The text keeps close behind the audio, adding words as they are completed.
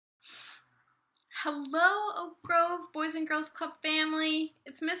Hello, Oak Grove Boys and Girls Club family.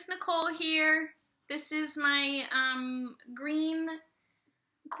 It's Miss Nicole here. This is my green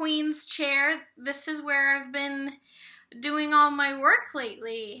queen's chair. This is where I've been doing all my work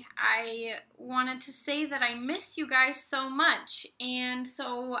lately. I wanted to say that I miss you guys so much, and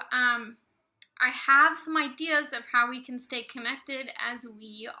so I have some ideas of how we can stay connected as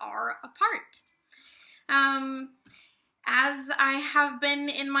we are apart. As I have been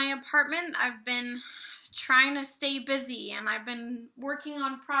in my apartment, I've been trying to stay busy, and I've been working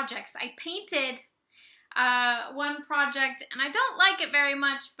on projects. I painted one project, and I don't like it very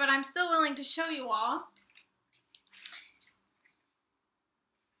much, but I'm still willing to show you all.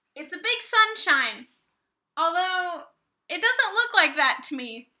 It's a big sunshine, although it doesn't look like that to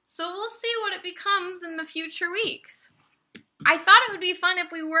me, so we'll see what it becomes in the future weeks. I thought it would be fun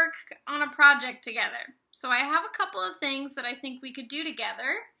if we work on a project together. So I have a couple of things that I think we could do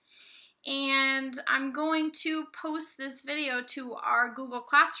together, and I'm going to post this video to our Google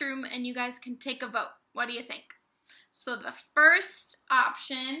Classroom, and you guys can take a vote. What do you think? So the first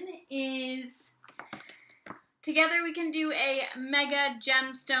option is together we can do a mega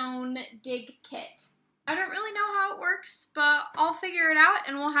gemstone dig kit. I don't really know how it works, but I'll figure it out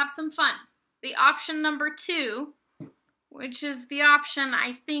and we'll have some fun. The option number 2, which is the option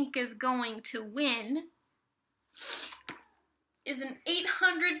I think is going to win, is an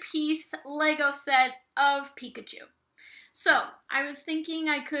 800-piece Lego set of Pikachu. So, I was thinking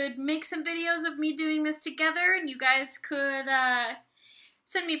I could make some videos of me doing this together, and you guys could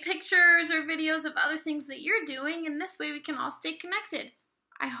send me pictures or videos of other things that you're doing, and this way we can all stay connected.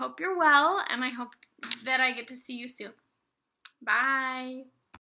 I hope you're well, and I hope that I get to see you soon. Bye!